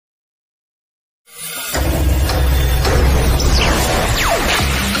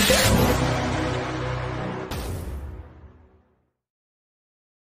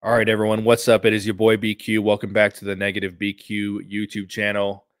All right, everyone. What's up? It is your boy BQ. Welcome back to the Negative BQ YouTube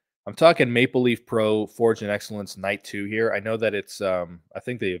channel. I'm talking Maple Leaf Pro Forge and Excellence Night 2 here. I know that I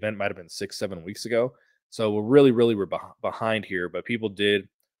think the event might have been 6, 7 weeks ago. So we're behind here, but people did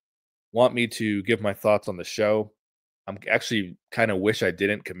want me to give my thoughts on the show. I'm actually kind of wish I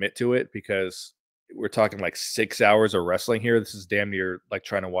didn't commit to it because we're talking like 6 hours of wrestling here. This is damn near like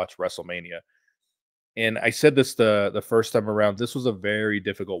trying to watch WrestleMania. And I said this the first time around, this was a very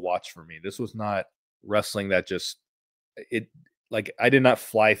difficult watch for me. This was not wrestling that just it like I did not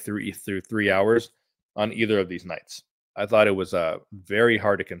fly through 3 hours on either of these nights. I thought it was very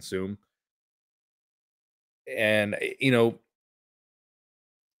hard to consume. And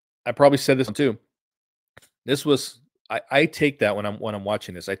I probably said this one too. This was I take that when I'm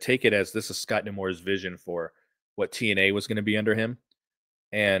watching this, I take it as this is Scott Nemore's vision for what TNA was going to be under him.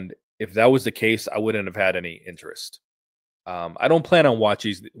 And if that was the case, I wouldn't have had any interest. I don't plan on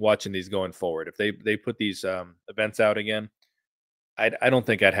watching these going forward. If they put these events out again, I don't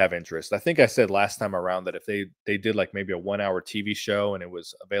think I'd have interest. I think I said last time around that if they did like maybe a 1 hour TV show and it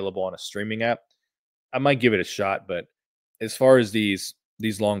was available on a streaming app, I might give it a shot. But as far as these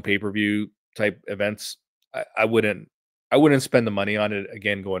long pay per view type events, I wouldn't spend the money on it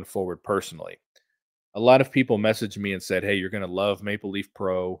again going forward personally. A lot of people messaged me and said, "Hey, you're gonna love Maple Leaf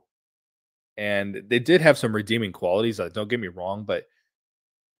Pro," and they did have some redeeming qualities. Don't get me wrong, but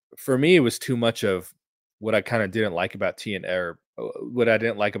for me, it was too much of what I kind of didn't like about TNA or what I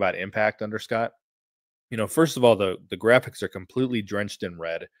didn't like about Impact under Scott. First of all, the graphics are completely drenched in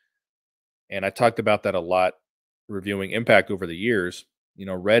red, and I talked about that a lot reviewing Impact over the years.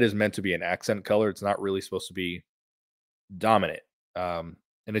 Red is meant to be an accent color. It's not really supposed to be dominant. And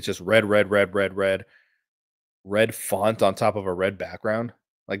it's just red, red, red, red, red, red font on top of a red background.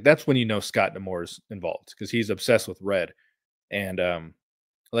 Like that's when you know Scott Nemore's involved because he's obsessed with red. And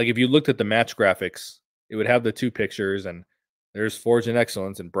like if you looked at the match graphics, it would have the two pictures and there's Forge and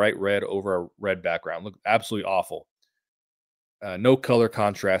Excellence in bright red over a red background. Look absolutely awful. No color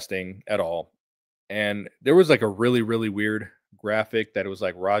contrasting at all. And there was like a really, really weird graphic that it was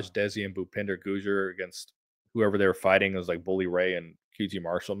like Raj Desi and Bhupinder Gujar against whoever they were fighting. It was like Bully Ray and QT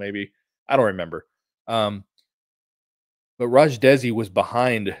Marshall, maybe. I don't remember. Um, but Raj Desi was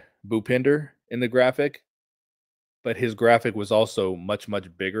behind Bhupinder in the graphic, but his graphic was also much, much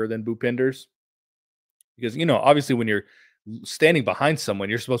bigger than Bhupinder's. Because, obviously when you're standing behind someone,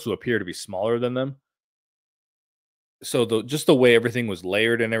 you're supposed to appear to be smaller than them. So the way everything was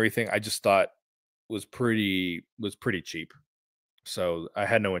layered and everything, I just thought was pretty cheap. So I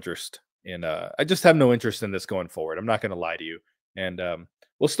had no interest in I just have no interest in this going forward. I'm not gonna lie to you. And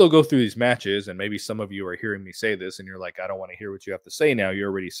we'll still go through these matches, and maybe some of you are hearing me say this and you're like, I don't want to hear what you have to say now. You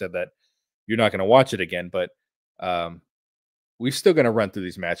already said that you're not gonna watch it again, but um we're still gonna run through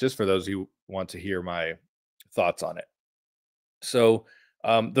these matches for those who want to hear my thoughts on it. So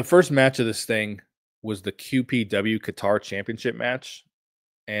the first match of this thing was the QPW Qatar Championship match,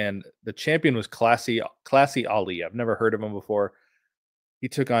 and the champion was Classy Ali. I've never heard of him before. He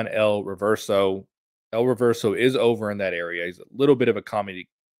took on El Reverso. El Reverso is over in that area. He's a little bit of a comedy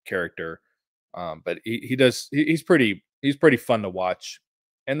character, but he's pretty fun to watch,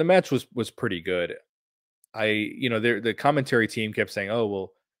 and the match was pretty good. The commentary team kept saying, "Oh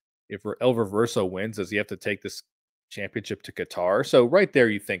well, if El Reverso wins, does he have to take this championship to Qatar?" So right there,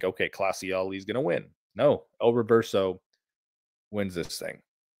 you think, okay, Classy Ali's going to win. No, El Reverso wins this thing.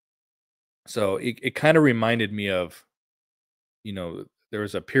 So it kind of reminded me of, there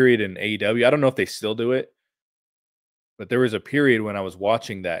was a period in AEW. I don't know if they still do it, but there was a period when I was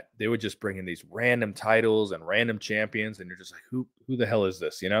watching that they would just bring in these random titles and random champions, and you're just like, who the hell is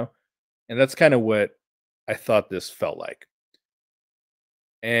this, And that's kind of what I thought this felt like.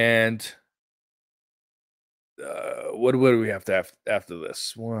 And what do we have to have after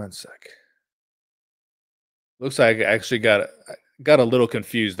this? One sec. Looks like I actually got a little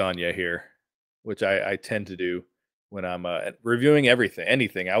confused on you here, which I tend to do when I'm reviewing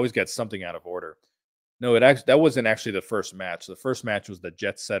anything. I always get something out of order. No, that wasn't actually the first match. The first match was the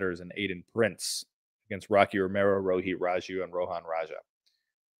Jet Setters and Aiden Prince against Rocky Romero, Rohit Raju, and Rohan Raja.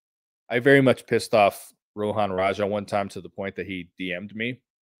 I very much pissed off Rohan Raja one time to the point that he DM'd me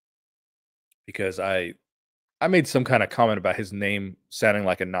because I made some kind of comment about his name sounding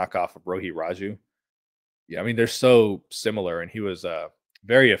like a knockoff of Rohit Raju. Yeah, I mean they're so similar, and he was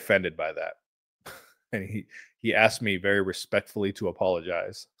very offended by that, and he asked me very respectfully to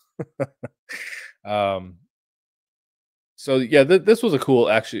apologize. um, so yeah, this was a cool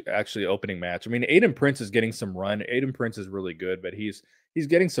actually opening match. I mean, Aiden Prince is getting some run. Aiden Prince is really good, but he's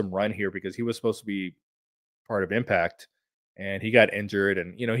getting some run here because he was supposed to be part of Impact, and he got injured.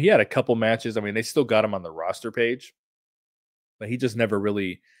 And he had a couple matches. I mean, they still got him on the roster page, but he just never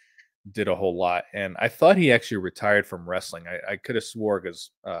really did a whole lot. And I thought he actually retired from wrestling. I could have swore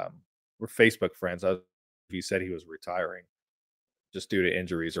because we're Facebook friends. He said he was retiring just due to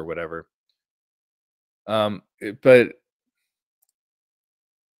injuries or whatever. But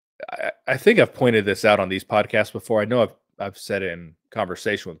I think I've pointed this out on these podcasts before. I know I've said it in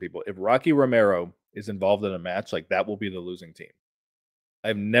conversation with people. If Rocky Romero is involved in a match, like that will be the losing team.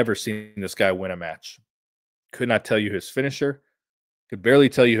 I've never seen this guy win a match. Could not tell you his finisher. Could barely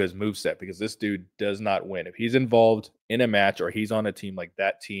tell you his moveset because this dude does not win. If he's involved in a match or he's on a team, like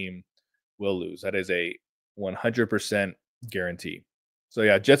that team will lose. That is a 100% guarantee. So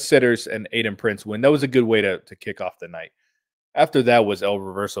yeah, Jet Setters and Aiden Prince win. That was a good way to kick off the night. After that was El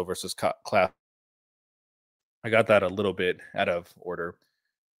Reverso versus Class. I got that a little bit out of order.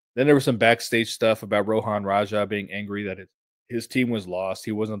 Then there was some backstage stuff about Rohan Raja being angry that his team was lost.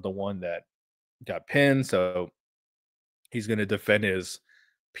 He wasn't the one that got pinned, so he's going to defend his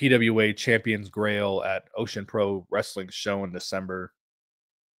PWA Champions Grail at Ocean Pro Wrestling show in December.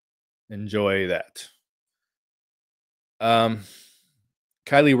 Enjoy that.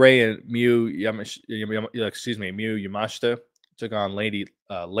 Kylie Ray and Miu Yamashita took on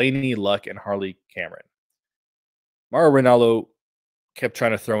Laney Luck and Harley Cameron. Mauro Ranallo kept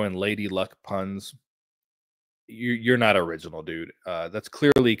trying to throw in Lady Luck puns. You're not original, dude. That's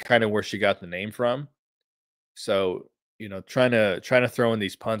clearly kind of where she got the name from. So trying to throw in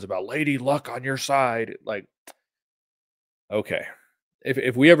these puns about Lady Luck on your side, like, okay,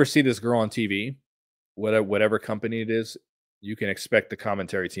 if we ever see this girl on TV, whatever company it is, you can expect the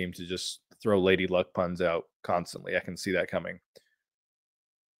commentary team to just throw Lady Luck puns out constantly. I can see that coming.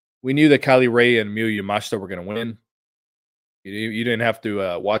 We knew that Kylie Ray and Miyu Yamashita were going to win. You didn't have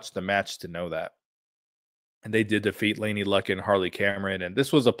to watch the match to know that. And they did defeat Laney Luck and Harley Cameron. And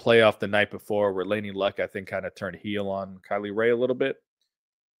this was a playoff the night before where Laney Luck, I think, kind of turned heel on Kylie Ray a little bit.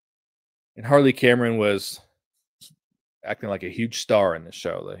 And Harley Cameron was acting like a huge star in the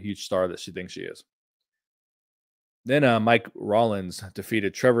show, the huge star that she thinks she is. Then Mike Rollins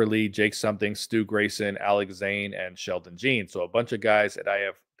defeated Trevor Lee, Jake Something, Stu Grayson, Alex Zane, and Sheldon Jean. So a bunch of guys that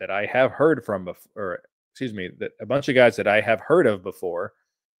I have heard from before, that a bunch of guys that I have heard of before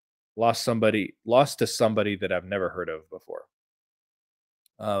lost to somebody that I've never heard of before.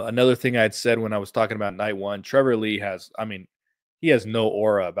 Another thing I'd said when I was talking about night one, Trevor Lee he has no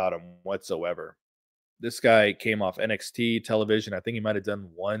aura about him whatsoever. This guy came off NXT television. I think he might have done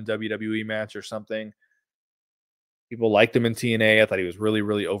one WWE match or something. People liked him in TNA. I thought he was really,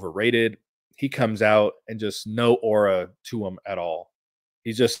 really overrated. He comes out and just no aura to him at all.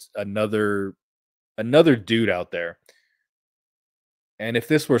 He's just another dude out there. And if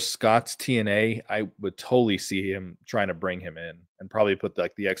this were Scott's TNA, I would totally see him trying to bring him in and probably put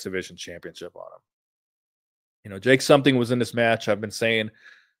like the X Division Championship on him. Jake Something was in this match. I've been saying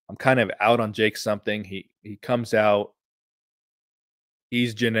I'm kind of out on Jake Something. He comes out.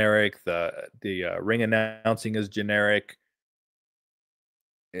 He's generic. The ring announcing is generic.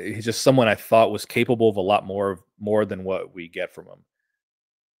 He's just someone I thought was capable of a lot more than what we get from him.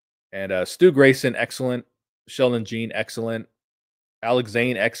 And Stu Grayson, excellent. Sheldon Jean, excellent. Alex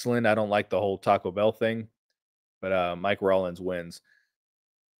Zane, excellent. I don't like the whole Taco Bell thing, but Mike Rollins wins.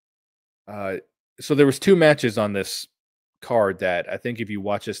 So there was two matches on this card that I think if you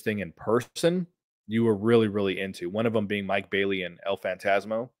watch this thing in person, you were really, really into. One of them being Mike Bailey and El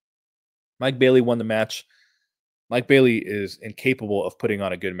Phantasmo. Mike Bailey won the match. Mike Bailey is incapable of putting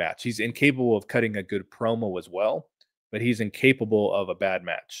on a good match. He's incapable of cutting a good promo as well, but he's incapable of a bad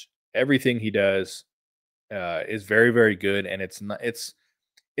match. Everything he does is very, very good, and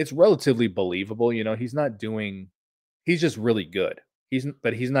it's relatively believable. He's just really good.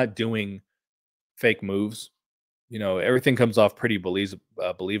 But he's not doing fake moves. Everything comes off pretty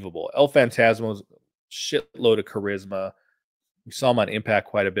believable. El Phantasmo's shitload of charisma. We saw him on Impact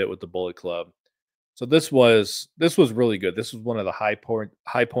quite a bit with the Bullet Club. So this was really good. This was one of the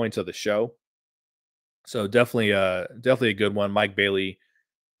high points of the show. So definitely a good one. Mike Bailey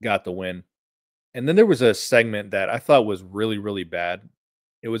got the win. And then there was a segment that I thought was really, really bad.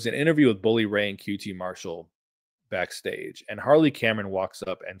 It was an interview with Bully Ray and QT Marshall backstage. And Harley Cameron walks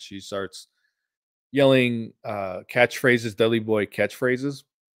up and she starts yelling catchphrases, Dudley Boy catchphrases.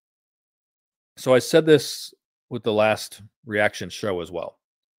 So I said this with the last reaction show as well.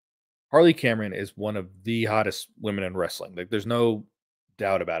 Harley Cameron is one of the hottest women in wrestling. Like, there's no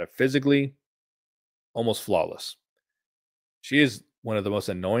doubt about it. Physically, almost flawless. She is one of the most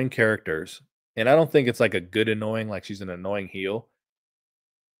annoying characters. And I don't think it's like a good annoying, like she's an annoying heel.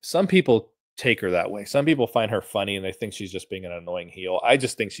 Some people take her that way. Some people find her funny and they think she's just being an annoying heel. I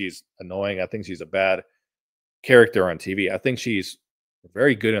just think she's annoying. I think she's a bad character on TV. I think she's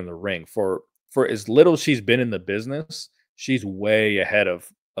very good in the ring. For as little she's been in the business, she's way ahead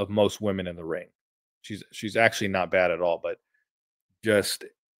of most women in the ring. She's actually not bad at all, but just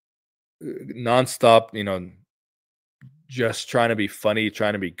nonstop, just trying to be funny,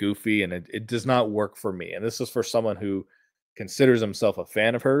 trying to be goofy, and it does not work for me. And this is for someone who considers himself a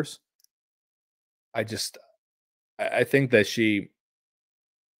fan of hers. I just I think that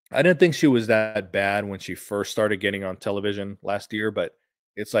I didn't think she was that bad when she first started getting on television last year, but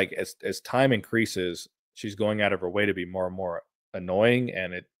it's like as time increases, she's going out of her way to be more and more annoying,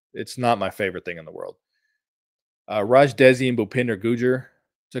 and it's not my favorite thing in the world. Raj Desi and Bhupinder Gujar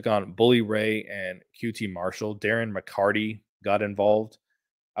took on Bully Ray and QT Marshall. Darren McCarty got involved.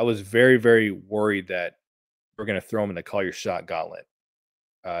 I was very, very worried that we're going to throw him in the call your shot gauntlet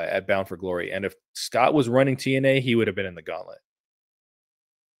at Bound for Glory. And if Scott was running TNA, he would have been in the gauntlet.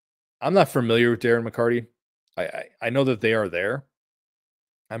 I'm not familiar with Darren McCarty. I know that they are there.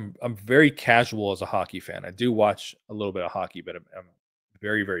 I'm very casual as a hockey fan. I do watch a little bit of hockey, but I'm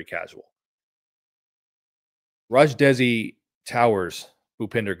very, very casual. Raj Desi towers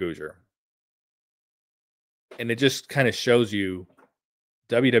Bhupinder Gujar. And it just kind of shows you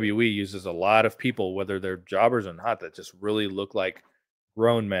WWE uses a lot of people, whether they're jobbers or not, that just really look like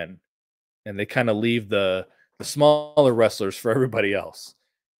grown men. And they kind of leave the smaller wrestlers for everybody else.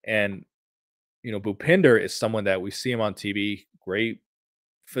 And, Bhupinder is someone that we see him on TV, great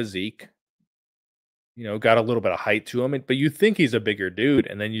physique, got a little bit of height to him, but you think he's a bigger dude.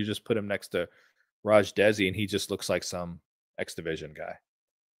 And then you just put him next to Raj Desi and he just looks like some X Division guy.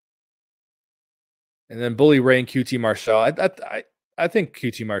 And then Bully Ray and QT Marshall. I think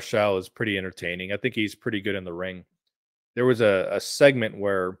QT Marshall is pretty entertaining. I think he's pretty good in the ring. There was a segment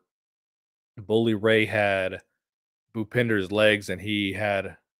where Bully Ray had Bhupinder's legs and he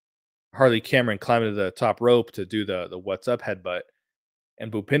had Harley Cameron climb to the top rope to do the what's up headbutt.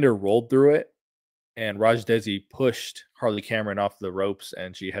 And Bhupinder rolled through it. And Raj Desi pushed Harley Cameron off the ropes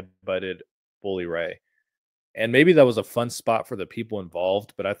and she headbutted Bully Ray. And maybe that was a fun spot for the people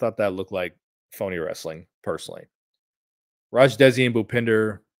involved, but I thought that looked like phony wrestling, personally. Raj Desi and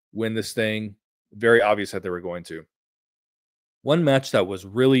Bhupinder win this thing. Very obvious that they were going to. One match that was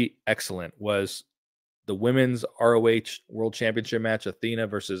really excellent was the women's ROH World Championship match, Athena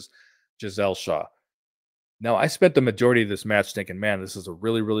versus Giselle Shaw. Now, I spent the majority of this match thinking, man, this is a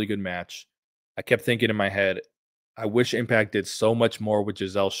really, really good match. I kept thinking in my head, I wish Impact did so much more with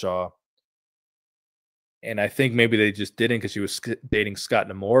Giselle Shaw. And I think maybe they just didn't because she was dating Scott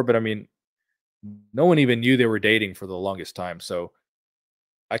D'Amore. But I mean, no one even knew they were dating for the longest time. So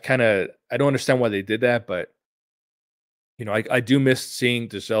I don't understand why they did that. But, I do miss seeing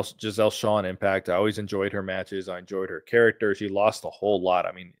Giselle Shaw on Impact. I always enjoyed her matches. I enjoyed her character. She lost a whole lot.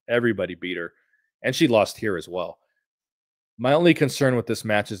 I mean, everybody beat her. And she lost here as well. My only concern with this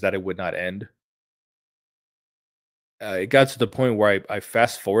match is that it would not end. It got to the point where I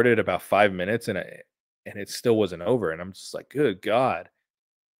fast forwarded about 5 minutes and it still wasn't over. And I'm just like, good God.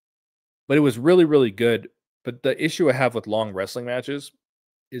 But it was really, really good. But the issue I have with long wrestling matches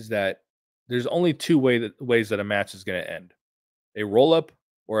is that there's only two ways that a match is going to end: a roll up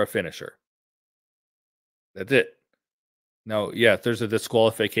or a finisher. That's it. Now, yeah, if there's a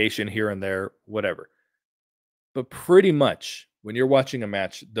disqualification here and there, whatever. But pretty much when you're watching a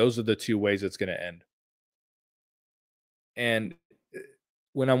match, those are the two ways it's going to end. And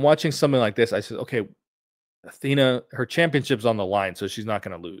when I'm watching something like this, I said, okay, Athena, her championship's on the line, so she's not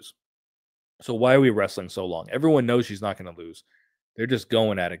going to lose. So why are we wrestling so long? Everyone knows she's not going to lose. They're just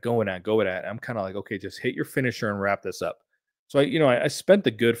going at it. I'm kind of like, okay, just hit your finisher and wrap this up. So I spent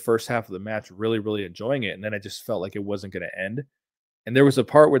the good first half of the match really, really enjoying it, and then I just felt like it wasn't going to end. And there was a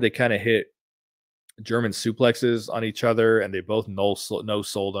part where they kind of hit German suplexes on each other, and they both no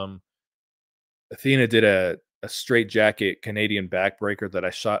sold them. Athena did a straight jacket Canadian backbreaker that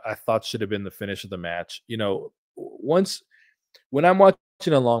I thought should have been the finish of the match. When I'm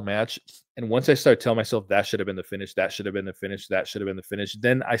watching a long match, and once I start telling myself that should have been the finish, that should have been the finish, that should have been the finish,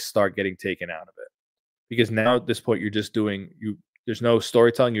 then I start getting taken out of it. Because now at this point, you're just there's no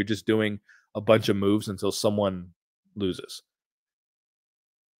storytelling. You're just doing a bunch of moves until someone loses.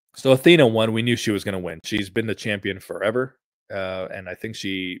 So Athena won. We knew she was going to win. She's been the champion forever. And I think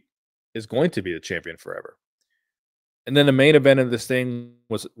she is going to be the champion forever. And then the main event of this thing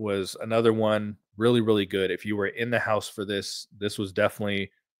was another one really, really good. If you were in the house for this was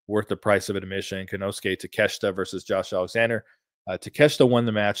definitely worth the price of admission. Konosuke Takeshita versus Josh Alexander. Takeshita won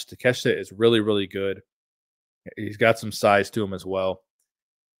the match. Takeshita is really, really good. He's got some size to him as well.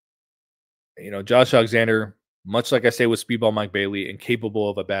 Josh Alexander, much like I say with Speedball Mike Bailey, incapable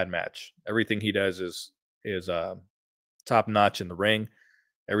of a bad match. Everything he does is top notch in the ring.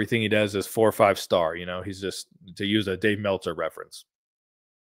 Everything he does is 4 or 5 star. He's just, to use a Dave Meltzer reference.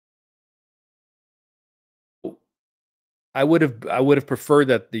 I would have preferred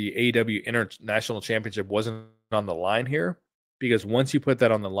that the AEW International Championship wasn't on the line here, because once you put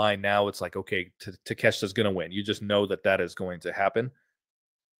that on the line, now it's like, okay, Takeshita's going to win. You just know that that is going to happen.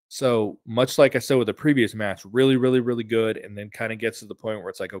 So much like I said with the previous match, really, really, really good, and then kind of gets to the point where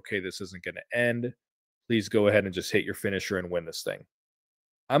it's like, okay, this isn't going to end. Please go ahead and just hit your finisher and win this thing.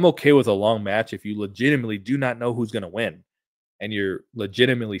 I'm okay with a long match if you legitimately do not know who's going to win, and you're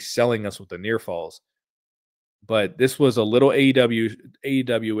legitimately selling us with the near falls. But this was a little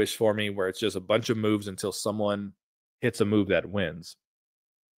AEW-ish for me, where it's just a bunch of moves until someone hits a move that wins.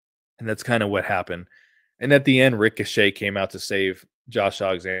 And that's kind of what happened. And at the end, Ricochet came out to save Josh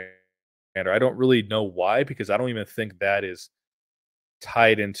Alexander. I don't really know why, because I don't even think that is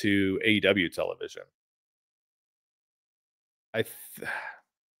tied into AEW television. I th-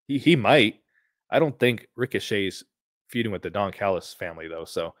 he might. I don't think Ricochet's feuding with the Don Callis family though,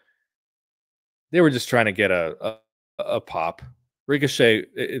 so they were just trying to get a pop. Ricochet,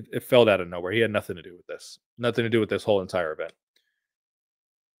 it fell out of nowhere. He had nothing to do with this. Nothing to do with this whole entire event.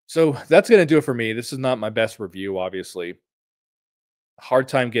 So that's gonna do it for me. This is not my best review, obviously. Hard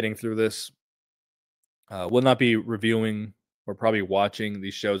time getting through this. Will not be reviewing or probably watching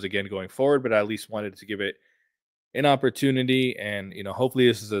these shows again going forward, but I at least wanted to give it an opportunity. And hopefully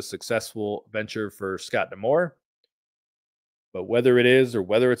this is a successful venture for Scott Demore. But whether it is or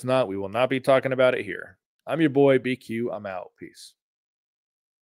whether it's not, we will not be talking about it here. I'm your boy BQ. I'm out. Peace.